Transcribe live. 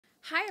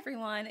Hi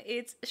everyone,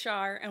 it's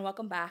Shar and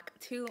welcome back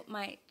to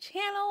my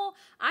channel.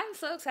 I'm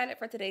so excited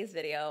for today's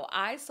video.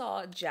 I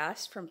saw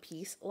Jess from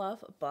Peace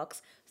Love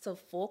Books, so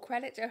full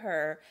credit to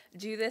her,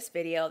 do this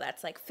video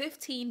that's like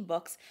 15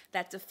 books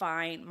that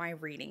define my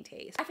reading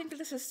taste. I think that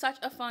this is such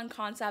a fun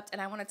concept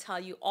and I want to tell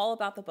you all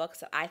about the books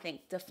that I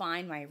think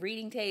define my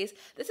reading taste.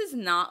 This is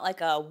not like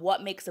a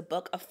what makes a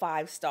book a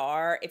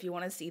 5-star. If you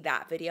want to see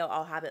that video,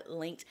 I'll have it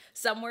linked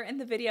somewhere in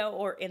the video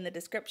or in the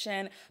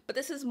description. But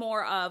this is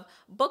more of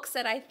books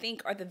that I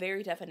think are the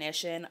very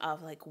definition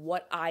of like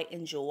what I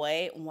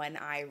enjoy when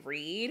I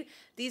read.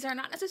 These are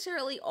not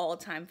necessarily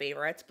all-time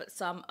favorites, but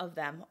some of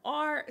them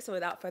are. So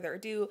without further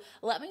ado,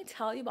 let me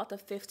tell you about the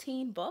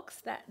 15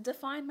 books that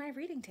define my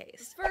reading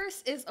taste.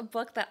 First is a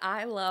book that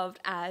I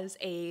loved as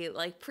a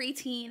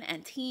preteen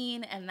and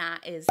teen, and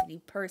that is the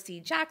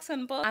Percy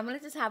Jackson book. I'm gonna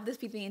just have this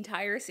be the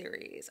entire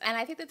series. And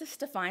I think that this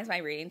defines my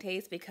reading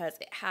taste because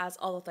it has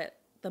all of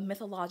the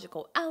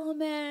mythological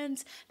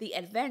elements, the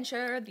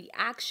adventure, the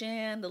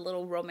action, the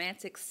little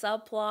romantic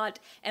subplot.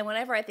 And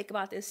whenever I think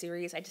about this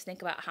series, I just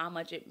think about how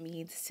much it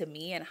means to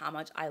me and how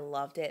much I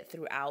loved it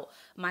throughout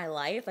my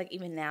life. Like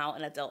even now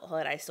in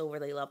adulthood, I still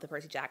really love the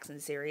Percy Jackson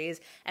series.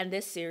 And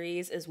this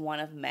series is one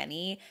of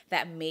many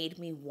that made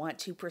me want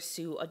to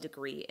pursue a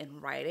degree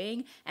in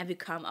writing and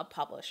become a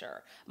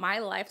publisher. My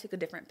life took a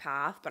different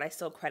path, but I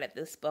still credit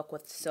this book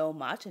with so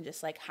much and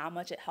just like how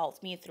much it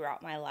helped me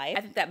throughout my life.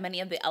 I think that many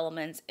of the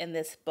elements in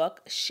this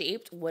book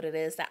shaped what it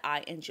is that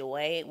I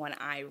enjoy when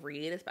I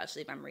read,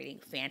 especially if I'm reading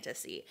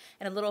fantasy.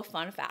 And a little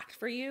fun fact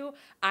for you,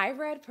 I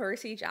read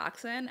Percy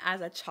Jackson as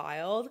a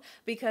child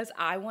because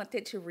I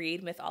wanted to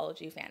read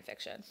mythology fan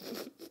fiction.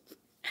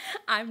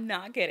 I'm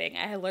not kidding.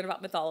 I had learned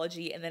about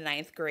mythology in the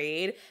 9th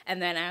grade, and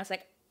then I was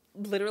like,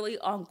 literally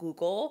on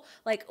Google,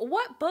 like,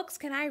 what books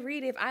can I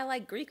read if I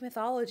like Greek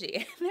mythology?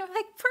 And they're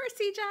like,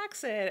 Percy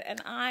Jackson. And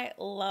I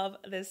love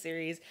this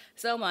series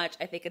so much.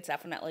 I think it's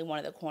definitely one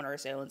of the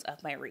cornerstones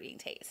of my reading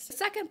taste. The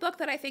second book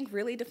that I think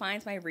really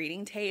defines my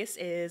reading taste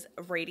is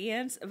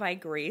Radiance by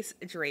Grace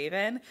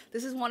Draven.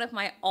 This is one of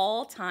my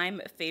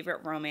all-time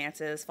favorite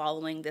romances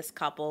following this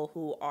couple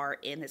who are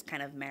in this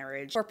kind of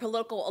marriage or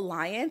political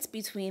alliance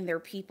between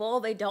their people.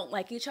 They don't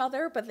like each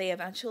other, but they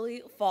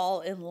eventually fall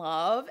in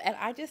love. And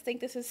I just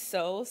think this is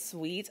so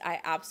sweet. I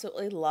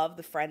absolutely love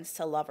the friends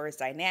to lovers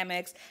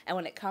dynamics. And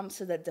when it comes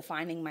to the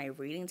defining my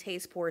reading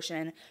taste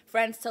portion,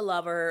 friends to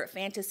lover,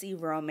 fantasy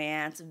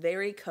romance,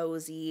 very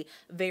cozy,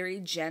 very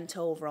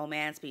gentle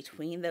romance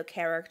between the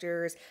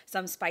characters,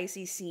 some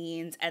spicy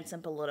scenes, and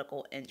some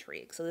political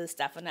intrigue. So this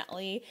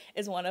definitely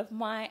is one of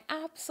my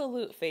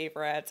absolute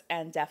favorites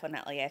and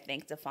definitely I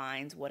think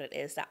defines what it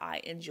is that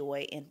I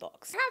enjoy in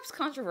books. Perhaps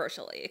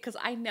controversially, because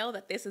I know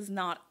that this is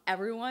not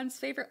everyone's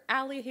favorite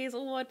Ali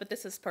Hazelwood, but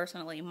this is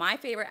personally my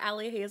favorite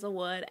Ali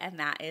Hazelwood, and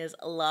that is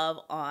Love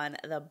on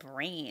the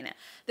Brain.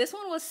 This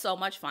one was so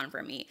much fun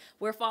for me.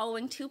 We're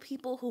following two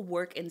people who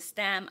work in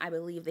STEM. I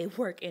believe they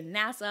work in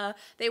NASA.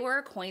 They were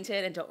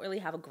acquainted and don't really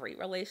have a great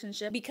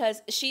relationship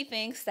because she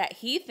thinks that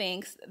he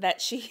thinks that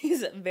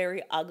she's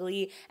very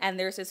ugly, and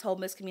there's this whole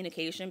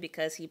miscommunication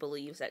because he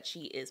believes that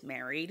she is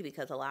married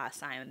because the last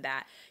time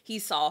that he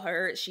saw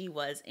her, she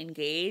was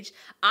engaged.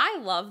 I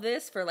love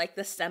this for like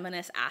the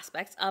feminist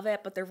aspects of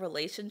it, but the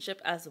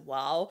relationship as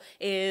well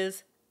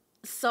is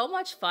so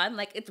much fun.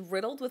 Like, it's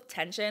riddled with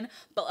tension,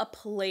 but a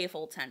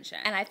playful tension.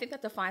 And I think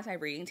that defines my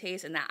reading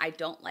taste in that I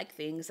don't like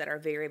things that are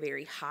very,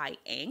 very high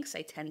angst.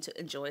 I tend to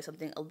enjoy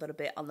something a little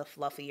bit on the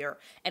fluffier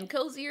and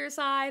cozier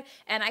side.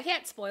 And I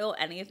can't spoil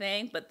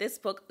anything, but this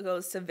book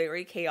goes to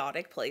very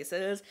chaotic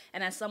places.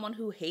 And as someone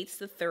who hates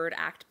the 3rd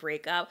act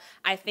breakup,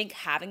 I think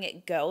having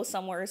it go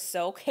somewhere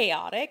so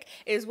chaotic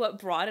is what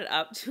brought it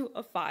up to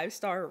a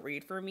 5-star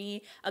read for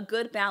me. A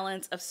good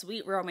balance of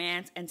sweet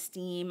romance and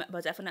steam,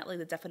 but definitely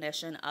the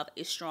definition of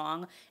a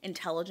strong,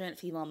 intelligent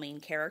female main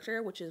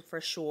character, which is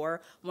for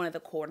sure one of the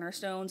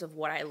cornerstones of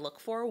what I look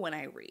for when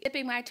I read.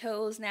 Dipping my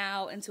toes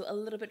now into a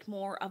little bit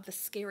more of the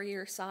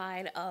scarier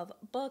side of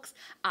books,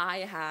 I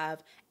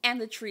have And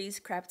the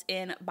Trees Crept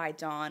In by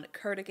Dawn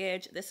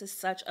Curtigage. This is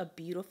such a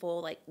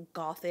beautiful, like,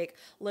 gothic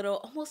little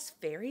almost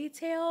fairy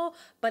tale,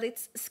 but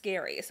it's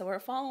scary. So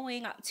we're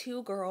following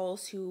two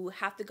girls who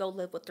have to go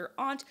live with their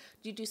aunt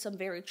due to some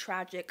very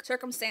tragic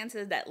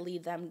circumstances that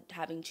lead them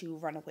having to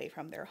run away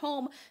from their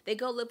home. They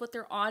go live with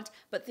their aunt,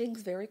 but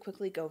things very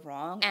quickly go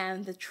wrong,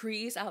 and the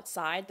trees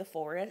outside the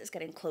forest is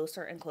getting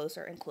closer and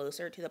closer and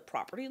closer to the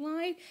property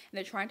line, and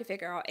they're trying to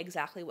figure out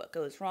exactly what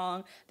goes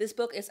wrong. This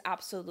book is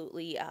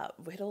absolutely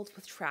riddled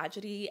with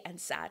tragedy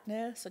and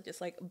sadness, so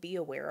just like be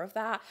aware of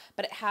that.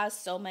 But it has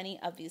so many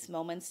of these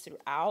moments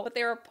throughout. But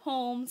there are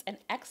poems and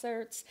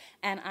excerpts,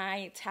 and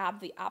I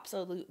tabbed the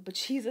absolute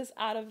bejesus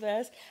out of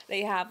this.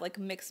 They have like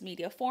mixed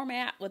media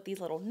format with these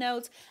little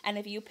notes, and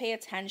if you pay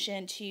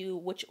attention to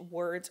which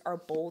words are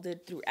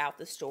bolded throughout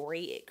the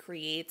story, it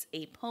creates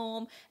a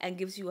poem and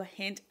gives you a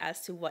hint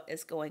as to what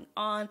is going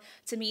on.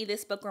 To me,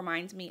 this book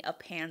reminds me of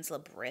Pan's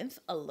Labyrinth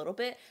a little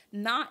bit,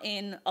 not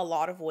in a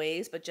lot of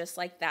ways, but just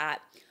like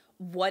that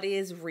what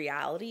is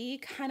reality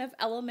kind of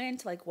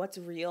element, like what's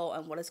real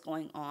and what is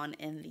going on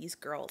in these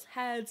girls'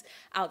 heads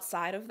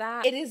outside of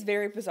that. It is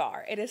very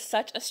bizarre. It is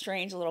such a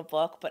strange little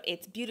book, but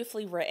it's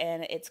beautifully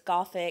written. It's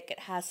gothic. It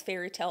has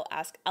fairy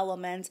tale-esque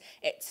elements.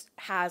 It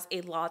has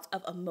a lot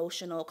of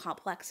emotional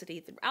complexity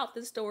throughout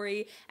the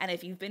story. And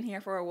if you've been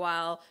here for a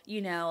while,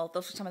 you know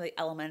those are some of the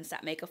elements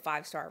that make a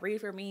 5-star read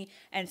for me.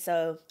 And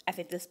so I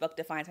think this book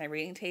defines my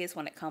reading taste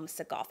when it comes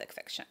to gothic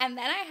fiction. And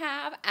then I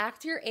have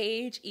Act Your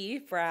Age,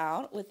 Eve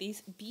Brown, with these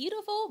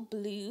beautiful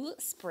blue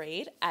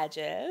sprayed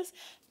edges.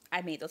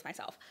 I made those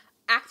myself.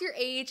 Act Your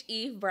Age,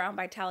 Eve Brown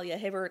by Talia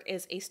Hibbert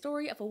is a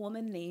story of a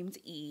woman named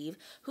Eve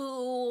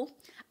who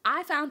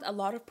I found a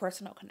lot of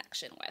personal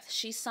connection with.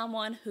 She's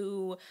someone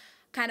who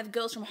kind of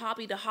goes from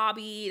hobby to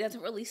hobby,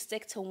 doesn't really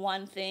stick to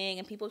one thing,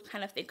 and people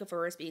kind of think of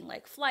her as being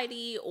like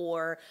flighty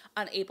or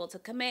unable to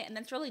commit, and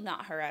that's really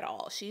not her at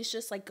all. She's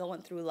just like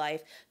going through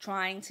life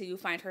trying to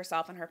find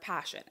herself and her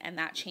passion, and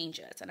that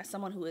changes. And as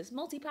someone who is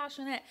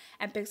multi-passionate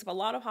and picks up a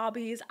lot of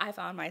hobbies, I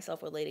found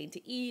myself relating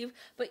to Eve,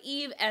 but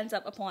Eve ends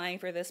up applying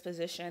for this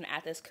position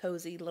at this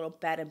cozy little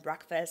bed and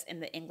breakfast in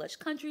the English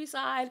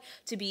countryside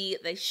to be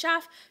the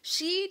chef.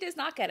 She does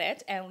not get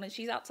it, and when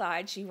she's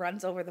outside, she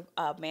runs over the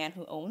man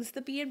who owns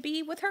the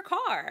B&B with her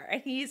car,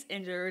 and he's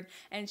injured,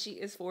 and she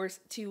is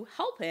forced to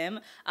help him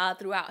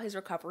throughout his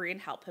recovery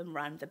and help him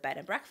run the bed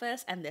and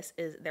breakfast. And this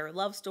is their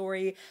love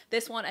story.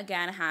 This one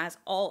again has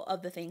all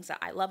of the things that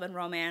I love in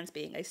romance,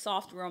 being a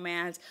soft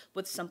romance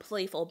with some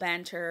playful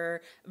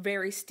banter,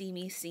 very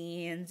steamy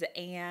scenes,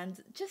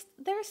 and just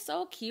they're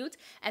so cute.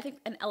 I think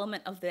an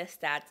element of this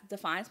that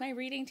defines my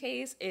reading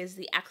taste is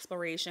the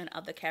exploration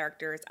of the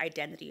character's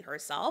identity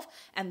herself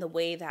and the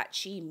way that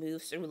she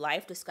moves through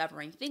life,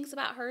 discovering things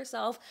about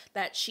herself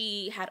that she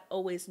had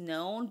always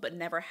known but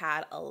never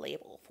had a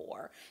label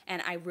for.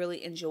 And I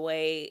really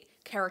enjoy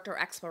character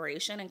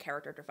exploration and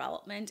character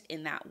development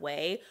in that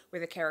way, where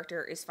the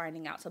character is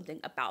finding out something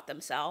about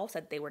themselves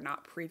that they were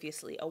not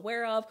previously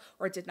aware of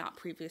or did not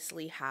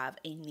previously have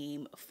a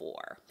name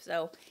for.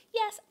 So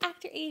yes,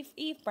 Act Your Age,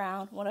 Eve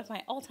Brown, one of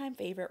my all-time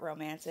favorite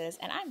romances,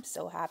 and I'm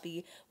so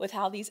happy with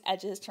how these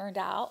edges turned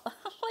out.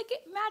 Like,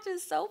 it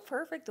matches so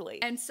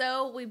perfectly. And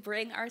so we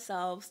bring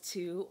ourselves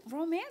to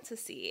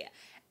romantasy.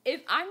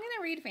 If I'm going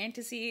to read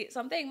fantasy,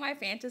 something my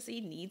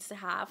fantasy needs to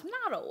have,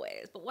 not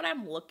always, but what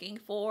I'm looking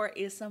for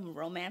is some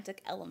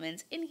romantic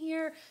elements in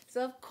here.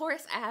 So of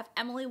course I have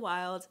Emily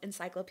Wilde's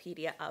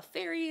Encyclopedia of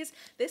Fairies.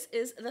 This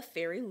is the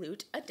Fairy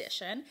Loot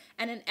edition.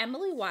 And in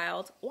Emily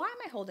Wilde, why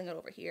am I holding it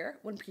over here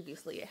when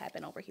previously it had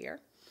been over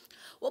here?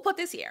 We'll put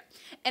this here.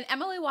 In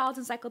Emily Wilde's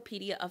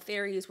Encyclopedia of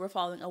Fairies, we're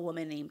following a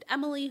woman named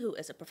Emily who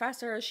is a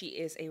professor. She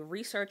is a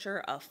researcher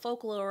of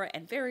folklore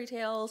and fairy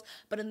tales,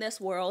 but in this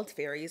world,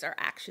 fairies are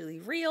actually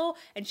real,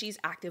 and she's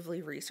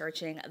actively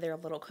researching their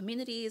little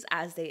communities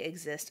as they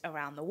exist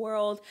around the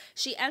world.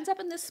 She ends up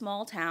in this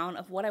small town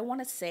of what I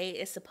want to say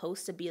is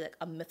supposed to be like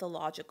a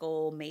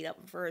mythological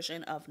made-up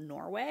version of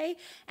Norway.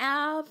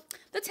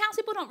 The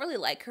townspeople don't really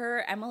like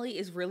her. Emily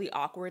is really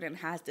awkward and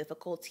has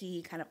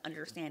difficulty kind of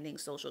understanding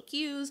social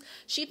cues.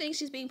 She thinks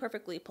she's being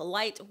perfectly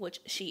polite,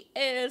 which she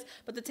is,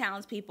 but the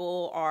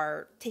townspeople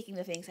are taking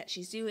the things that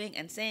she's doing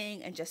and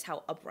saying and just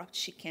how abrupt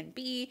she can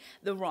be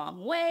the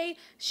wrong way.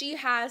 She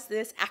has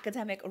this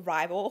academic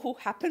rival who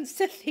happens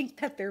to think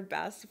that they're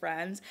best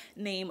friends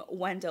named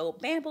Wendell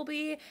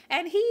Bambleby,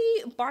 and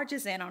he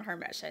barges in on her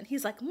mission.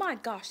 He's like, my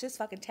gosh, this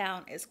fucking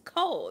town is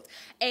cold.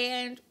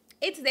 And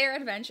it's their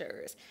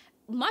adventures.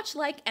 Much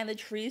like And the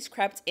Trees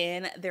Crept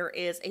In, there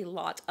is a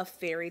lot of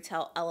fairy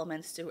tale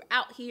elements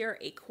throughout here,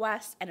 a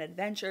quest, an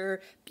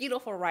adventure,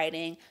 beautiful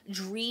writing,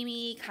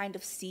 dreamy kind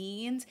of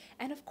scenes,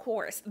 and of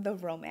course, the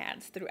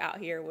romance throughout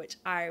here, which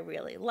I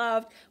really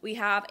loved. We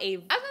have I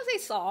was gonna say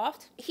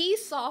soft.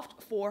 He's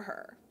soft for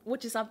her,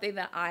 which is something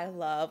that I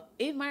love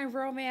in my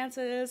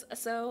romances.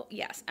 So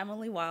yes,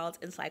 Emily Wilde's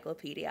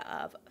Encyclopedia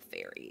of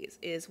Fairies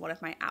is one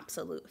of my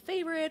absolute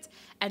favorites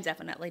and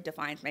definitely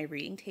defines my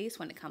reading taste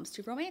when it comes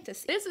to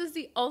romantasy. This is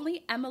the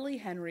only Emily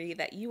Henry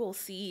that you will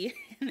see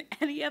in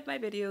any of my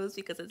videos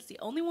because it's the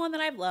only one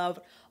that I've loved,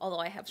 although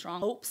I have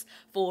strong hopes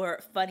for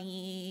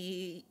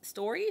funny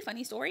story.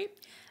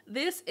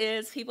 This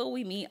is People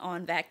We Meet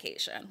on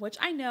Vacation, which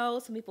I know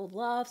some people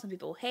love, some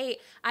people hate.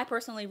 I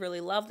personally really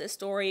love this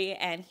story,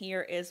 and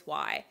here is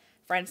why.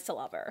 Friends to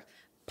Lover.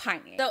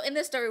 Pining. So in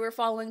this story, we're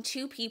following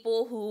two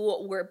people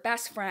who were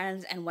best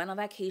friends and went on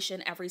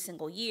vacation every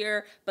single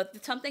year,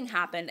 but something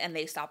happened and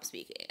they stopped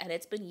speaking. And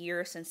it's been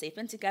years since they've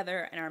been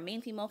together, and our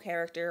main female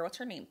character, what's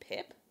her name,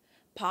 Pip?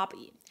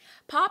 Poppy.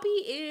 Poppy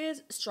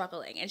is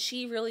struggling, and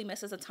she really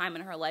misses a time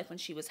in her life when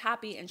she was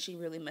happy, and she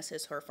really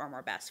misses her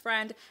former best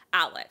friend,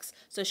 Alex.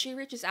 So she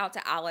reaches out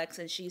to Alex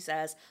and she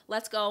says,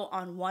 let's go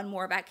on one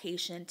more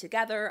vacation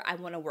together. I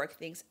want to work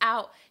things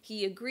out.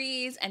 He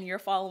agrees, and you're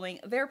following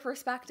their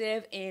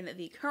perspective in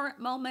the current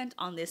moment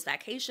on this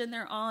vacation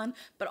they're on,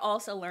 but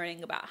also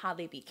learning about how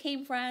they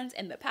became friends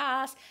in the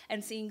past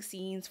and seeing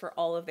scenes for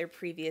all of their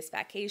previous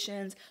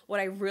vacations. What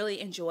I really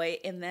enjoy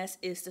in this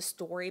is the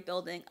story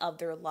building of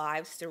their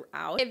lives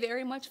throughout. It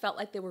very much felt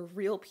like they were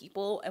real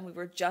people and we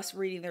were just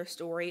reading their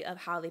story of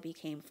how they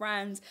became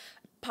friends.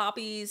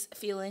 Poppy's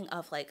feeling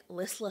of like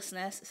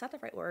listlessness, is that the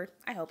right word?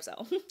 I hope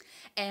so.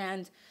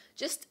 And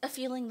just a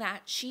feeling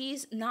that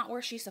she's not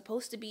where she's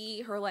supposed to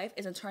be. Her life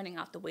isn't turning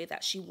out the way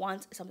that she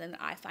wants, something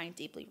that I find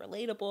deeply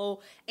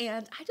relatable.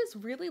 And I just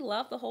really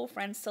love the whole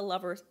friends to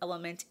lovers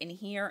element in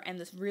here and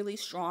this really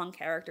strong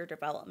character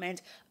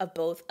development of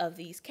both of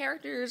these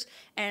characters.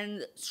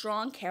 And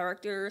strong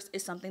characters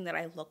is something that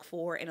I look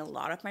for in a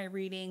lot of my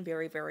reading,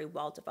 very, very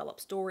well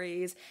developed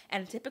stories.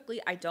 And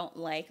typically I don't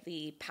like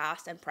the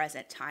past and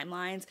present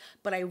timelines,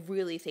 but I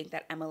really think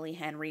that Emily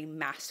Henry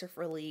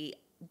masterfully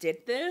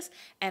did this,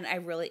 and I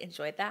really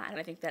enjoyed that. And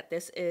I think that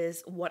this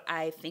is what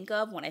I think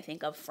of when I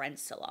think of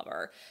friends to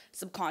lover.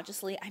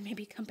 Subconsciously, I may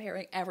be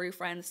comparing every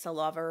friends to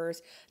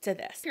lovers to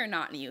this. If you're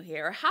not new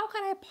here, how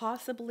could I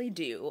possibly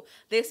do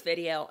this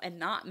video and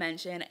not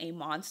mention a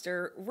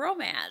monster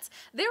romance?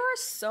 There are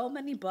so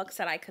many books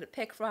that I could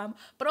pick from,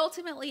 but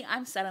ultimately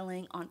I'm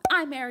settling on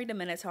I Married a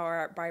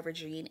Minotaur by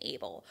Regine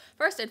Abel.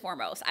 First and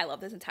foremost, I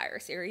love this entire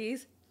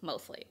series.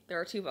 Mostly. There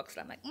are 2 books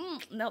that I'm like,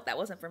 nope, that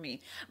wasn't for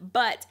me.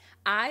 But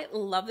I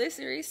love this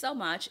series so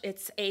much.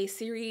 It's a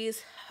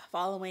series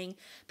following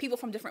people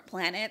from different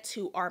planets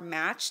who are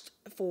matched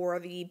for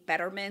the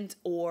betterment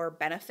or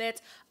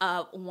benefit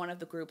of one of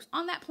the groups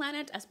on that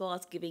planet, as well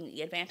as giving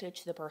the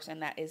advantage to the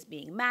person that is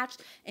being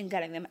matched and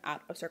getting them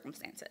out of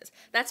circumstances.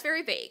 That's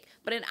very vague.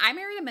 But in I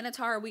Married a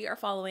Minotaur, we are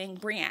following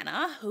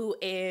Brianna, who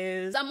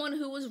is someone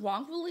who was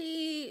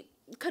wrongfully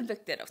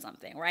convicted of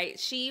something, right?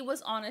 She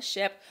was on a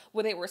ship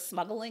where they were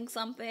smuggling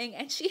something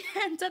and she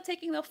ends up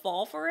taking the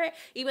fall for it,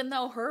 even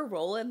though her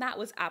role in that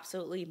was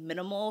absolutely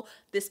minimal.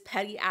 This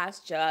petty ass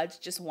judge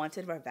just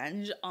wanted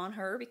revenge on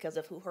her because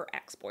of who her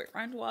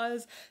ex-boyfriend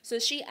was. So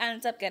she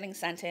ends up getting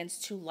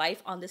sentenced to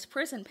life on this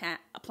prison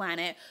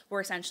planet where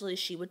essentially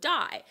she would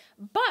die.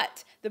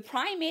 But the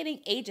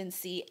primating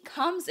agency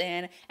comes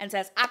in and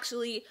says,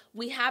 actually,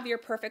 we have your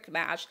perfect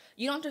match.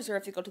 You don't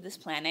deserve to go to this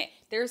planet.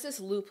 There's this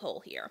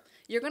loophole here.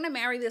 You're going to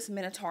marry this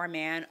Minotaur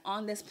man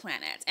on this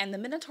planet. And the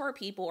Minotaur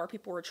people are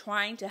people who are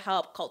trying to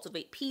help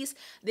cultivate peace.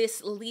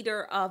 This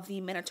leader of the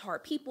Minotaur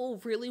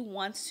people really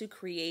wants to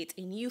create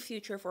a new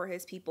future for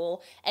his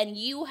people. And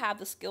you have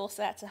the skill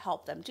set to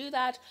help them do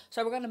that.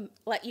 So we're going to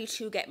let you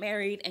 2 get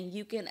married and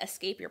you can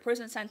escape your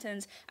prison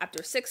sentence.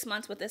 After 6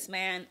 months with this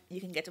man,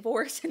 you can get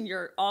divorced and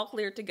you're all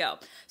clear to go.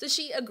 So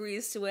she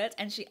agrees to it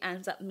and she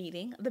ends up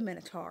meeting the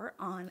Minotaur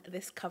on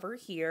this cover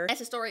here. It's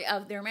a story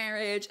of their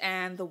marriage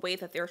and the way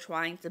that they're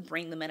trying to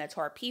bring the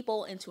Minotaur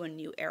people into a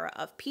new era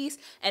of peace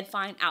and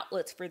find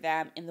outlets for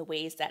them in the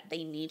ways that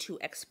they need to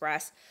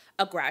express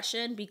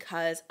aggression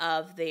because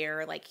of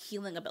their like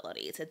healing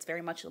abilities. It's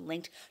very much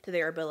linked to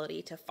their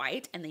ability to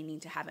fight, and they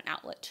need to have an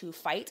outlet to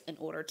fight in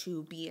order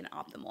to be in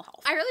optimal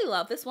health. I really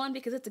love this one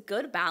because it's a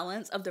good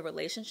balance of the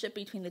relationship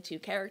between the 2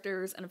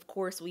 characters, and of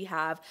course we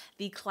have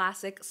the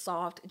classic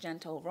soft,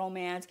 gentle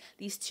romance.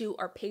 These 2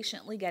 are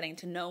patiently getting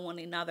to know one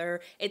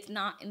another. It's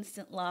not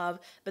instant love,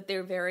 but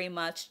they're very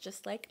much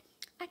just like,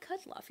 I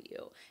could love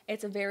you.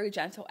 It's a very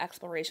gentle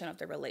exploration of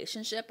the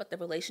relationship, but the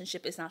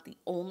relationship is not the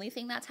only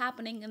thing that's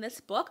happening in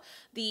this book.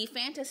 The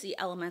fantasy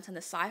elements and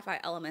the sci-fi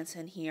elements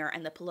in here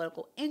and the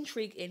political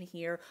intrigue in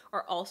here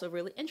are also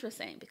really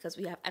interesting because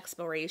we have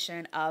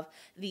exploration of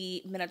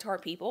the Minotaur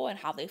people and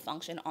how they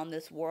function on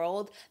this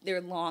world,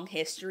 their long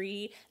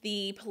history,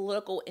 the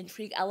political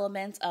intrigue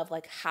elements of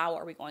like, how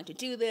are we going to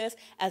do this,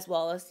 as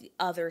well as the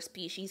other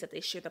species that they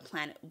share the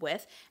planet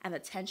with and the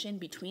tension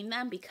between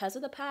them because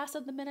of the past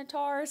of the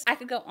Minotaurs. I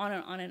could go on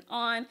and on and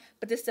on,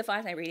 but this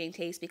defines my reading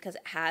taste because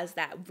it has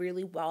that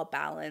really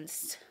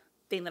well-balanced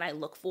thing that I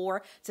look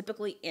for,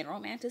 typically in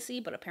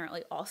romantasy, but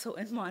apparently also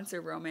in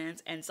monster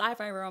romance and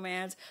sci-fi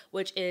romance,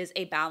 which is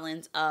a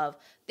balance of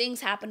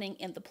things happening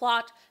in the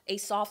plot, a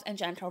soft and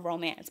gentle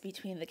romance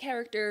between the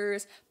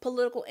characters,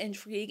 political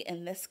intrigue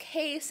in this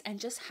case, and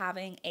just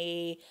having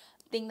a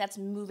thing that's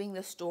moving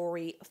the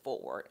story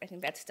forward. I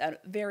think that's done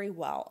very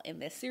well in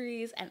this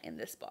series and in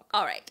this book.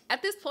 All right,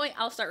 at this point,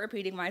 I'll start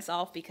repeating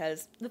myself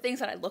because the things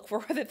that I look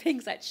for are the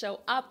things that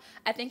show up.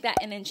 I think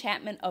that An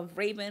Enchantment of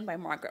Raven by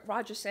Margaret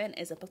Rogerson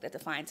is a book that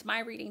defines my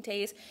reading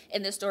taste.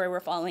 In this story,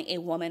 we're following a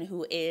woman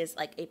who is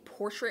like a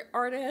portrait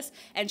artist,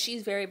 and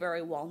she's very,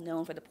 very well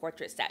known for the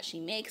portraits that she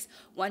makes.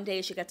 One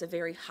day, she gets a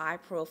very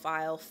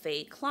high-profile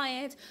fae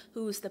client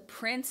who's the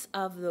prince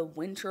of the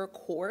winter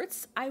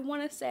courts, I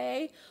want to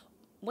say.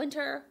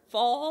 Winter,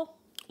 fall,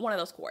 one of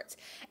those courts.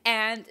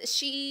 And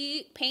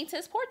she paints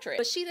his portrait,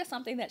 but she does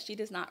something that she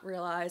does not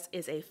realize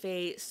is a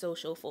fae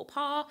social faux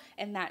pas,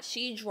 and that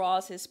she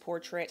draws his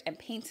portrait and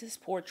paints his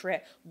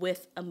portrait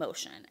with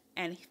emotion.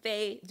 and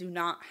Fae do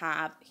not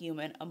have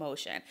human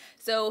emotion.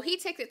 So he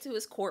takes it to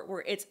his court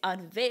where it's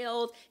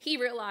unveiled. He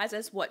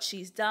realizes what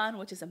she's done,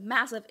 which is a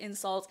massive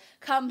insult,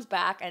 comes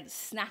back and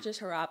snatches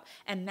her up,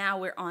 and now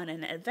we're on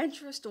an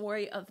adventure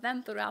story of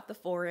them throughout the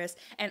forest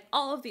and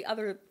all of the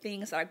other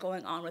things that are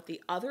going on with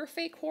the other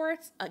Fae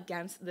courts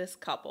against this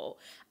couple.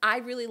 I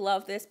really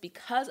love this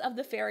because of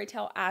the fairy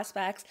tale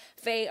aspects.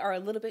 Fae are a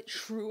little bit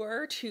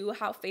truer to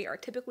how Fae are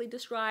typically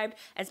described,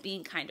 as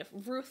being kind of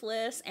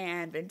ruthless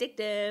and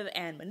vindictive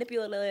and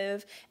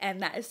manipulative,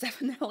 and that is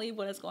definitely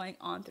what is going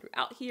on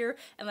throughout here.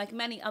 And like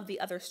many of the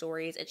other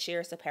stories, it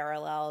shares the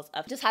parallels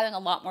of just having a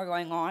lot more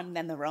going on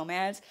than the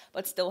romance,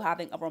 but still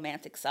having a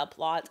romantic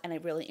subplot, and I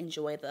really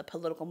enjoy the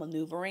political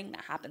maneuvering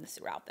that happens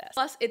throughout this.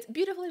 Plus, it's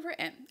beautifully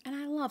written, and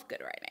I love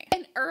good writing.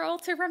 An Earl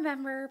to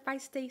Remember by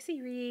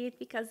Stacey Reed,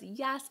 because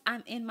yes,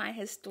 I'm in my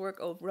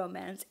historical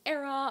romance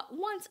era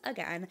once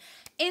again.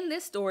 In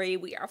this story,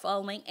 we are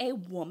following a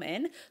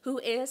woman who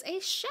is a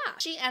chef.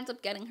 She ends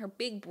up getting her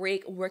big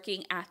break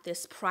working at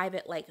this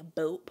private like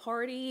boat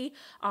party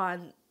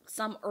on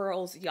some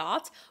earl's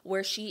yacht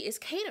where she is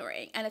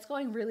catering, and it's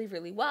going really,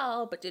 really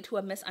well, but due to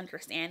a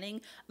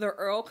misunderstanding, the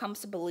earl comes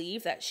to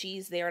believe that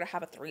she's there to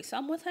have a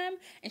threesome with him,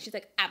 and she's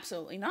like,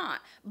 absolutely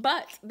not.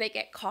 But they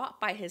get caught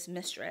by his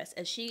mistress,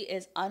 and she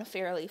is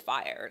unfairly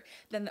fired.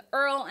 Then the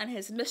earl and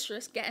his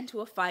mistress get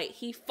into a fight.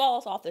 He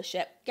falls off the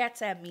ship,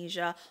 gets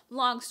amnesia.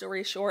 Long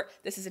story short,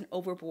 this is an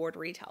overboard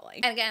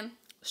retelling. And again,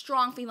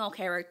 strong female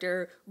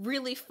character,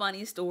 really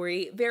funny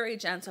story, very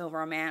gentle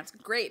romance,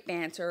 great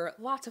banter,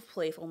 lots of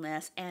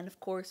playfulness, and of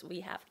course we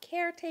have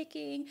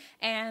caretaking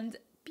and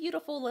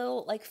beautiful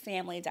little like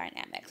family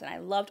dynamics, and I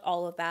loved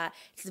all of that.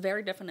 It's the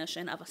very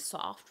definition of a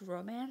soft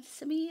romance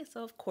to me,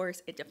 so of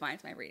course it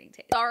defines my reading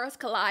taste. Stars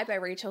Collide by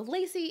Rachel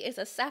Lacey is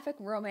a sapphic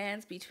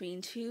romance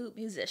between two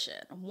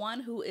musicians, one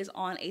who is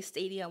on a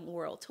stadium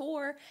world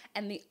tour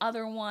and the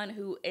other one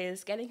who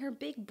is getting her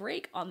big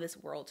break on this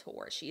world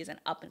tour. She is an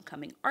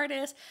up-and-coming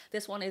artist.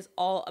 This one is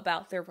all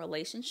about their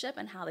relationship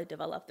and how they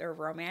develop their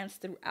romance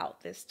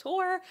throughout this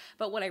tour,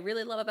 but what I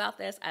really love about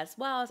this, as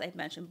well as I've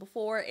mentioned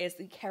before, is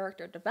the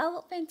character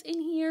development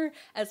in here,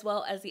 as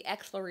well as the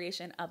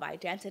exploration of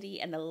identity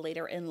and the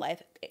later in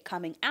life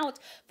coming out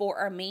for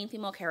our main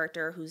female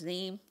character, whose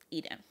name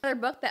Eden.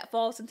 Another book that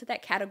falls into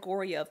that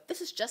category of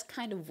this is just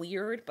kind of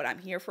weird, but I'm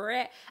here for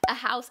it. A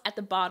House at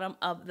the Bottom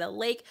of the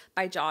Lake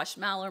by Josh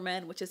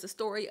Malerman, which is the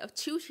story of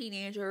two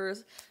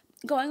teenagers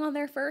going on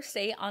their first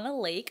date on a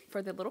lake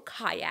for their little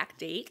kayak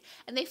date,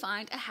 and they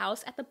find a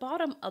house at the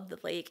bottom of the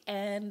lake,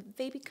 and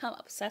they become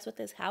obsessed with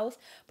this house,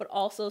 but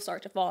also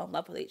start to fall in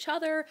love with each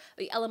other.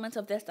 The elements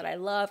of this that I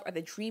love are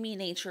the dreamy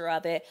nature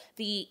of it,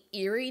 the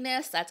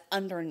eeriness that's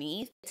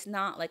underneath. It's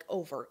not like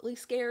overtly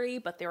scary,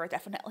 but there are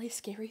definitely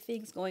scary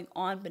things going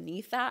on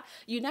beneath that.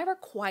 You never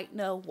quite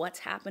know what's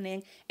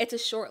happening. It's a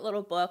short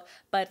little book,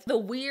 but the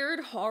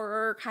weird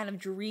horror kind of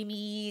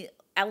dreamy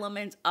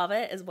element of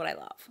it is what I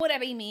love. Would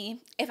it be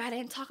me if I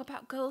didn't talk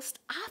about ghosts?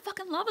 I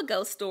fucking love a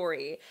ghost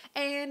story.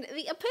 And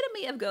the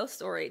epitome of ghost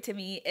story to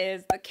me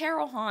is The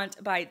Carol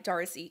Haunt by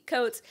Darcy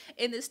Coates.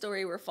 In this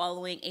story, we're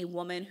following a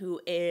woman who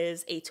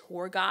is a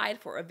tour guide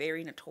for a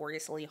very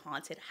notoriously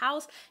haunted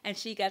house, and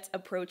she gets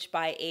approached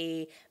by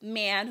a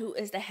man who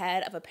is the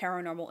head of a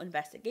paranormal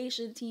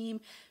investigation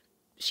team.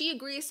 She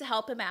agrees to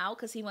help him out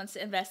because he wants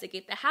to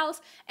investigate the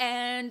house,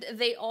 and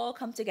they all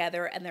come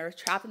together and they're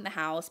trapped in the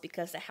house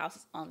because the house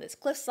is on this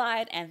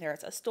cliffside and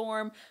there's a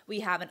storm. We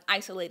have an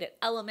isolated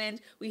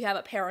element. We have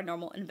a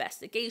paranormal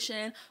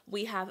investigation.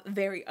 We have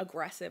very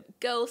aggressive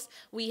ghosts.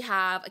 We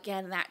have,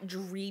 again, that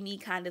dreamy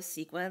kind of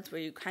sequence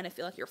where you kind of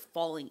feel like you're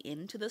falling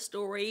into the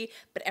story,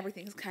 but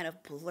everything's kind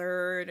of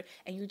blurred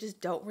and you just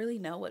don't really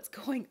know what's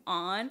going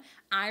on.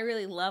 I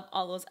really love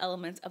all those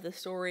elements of the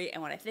story,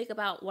 and when I think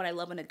about what I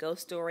love in a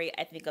ghost story,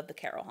 I think of The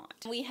Carol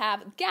Haunt. We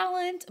have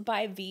Gallant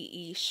by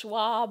V.E.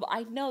 Schwab.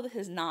 I know this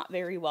is not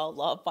very well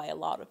loved by a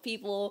lot of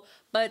people,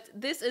 but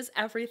this is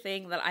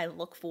everything that I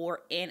look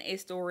for in a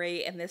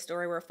story. In this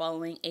story, we're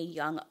following a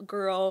young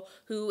girl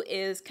who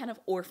is kind of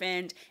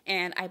orphaned,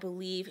 and I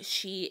believe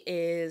she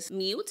is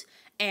mute.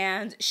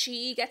 And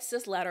she gets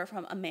this letter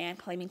from a man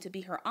claiming to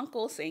be her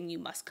uncle saying, you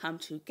must come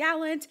to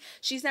Gallant.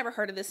 She's never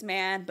heard of this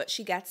man, but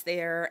she gets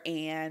there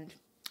and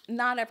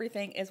not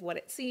everything is what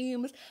it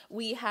seems.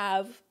 We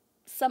have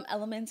some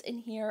elements in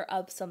here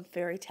of some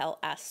fairy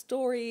tale-esque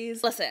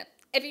stories. Listen,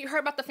 if you heard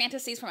about the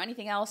fantasies from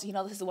anything else, you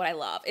know this is what I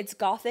love. It's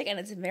gothic and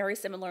it's a very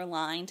similar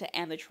line to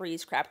And the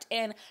Trees Crept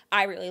In.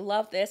 I really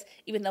love this,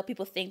 even though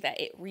people think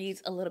that it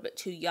reads a little bit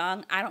too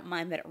young. I don't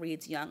mind that it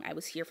reads young. I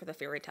was here for the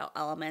fairy tale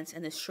elements,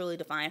 and this truly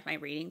defines my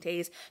reading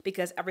taste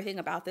because everything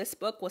about this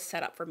book was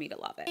set up for me to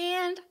love it.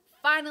 And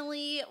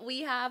finally,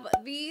 we have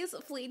These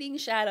Fleeting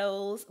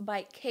Shadows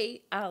by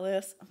Kate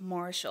Alice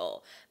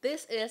Marshall.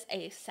 This is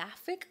a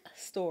sapphic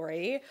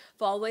story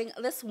following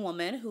this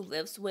woman who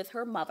lives with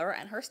her mother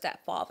and her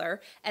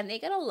stepfather, and they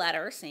get a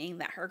letter saying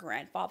that her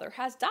grandfather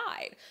has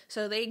died.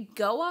 So they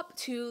go up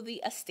to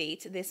the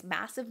estate, this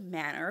massive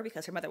manor,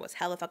 because her mother was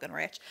hella fucking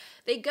rich.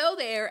 They go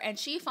there, and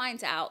she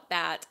finds out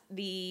that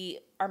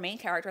our main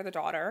character, the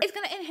daughter, is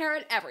going to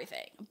inherit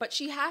everything, but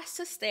she has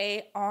to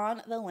stay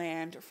on the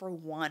land for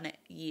 1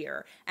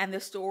 year. And the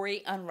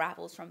story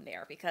unravels from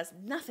there because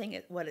nothing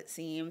is what it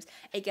seems.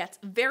 It gets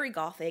very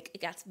gothic.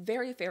 It gets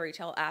very fairy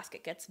tale-esque.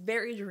 It gets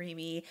very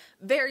dreamy,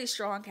 very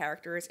strong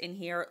characters in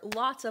here.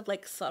 Lots of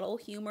like subtle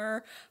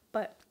humor.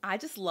 But I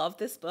just love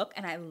this book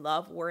and I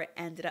love where it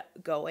ended up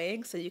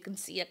going. So you can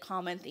see a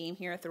common theme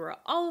here throughout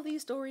all of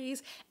these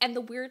stories and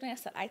the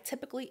weirdness that I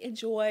typically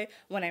enjoy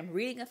when I'm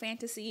reading a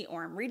fantasy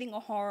or I'm reading a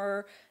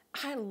horror.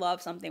 I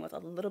love something with a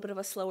little bit of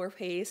a slower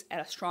pace and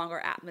a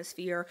stronger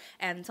atmosphere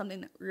and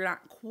something that you're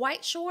not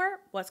quite sure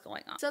what's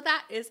going on. So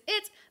that is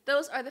it.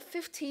 Those are the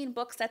 15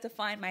 books that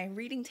define my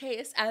reading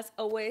taste. As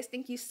always,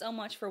 thank you so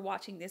much for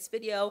watching this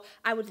video.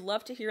 I would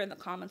love to hear in the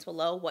comments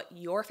below what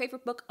your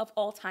favorite book of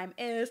all time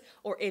is,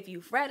 or if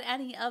you've read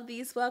any of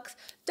these books.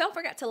 Don't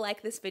forget to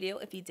like this video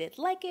if you did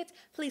like it.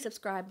 Please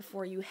subscribe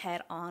before you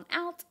head on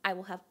out. I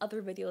will have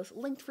other videos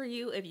linked for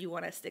you if you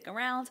want to stick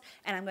around,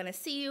 and I'm going to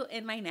see you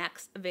in my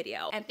next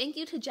video. And thank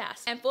you to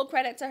Jess, and full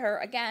credit to her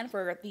again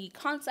for the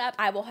concept.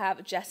 I will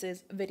have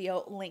Jess's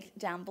video linked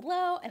down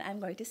below, and I'm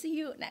going to see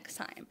you next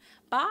time.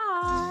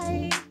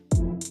 Bye!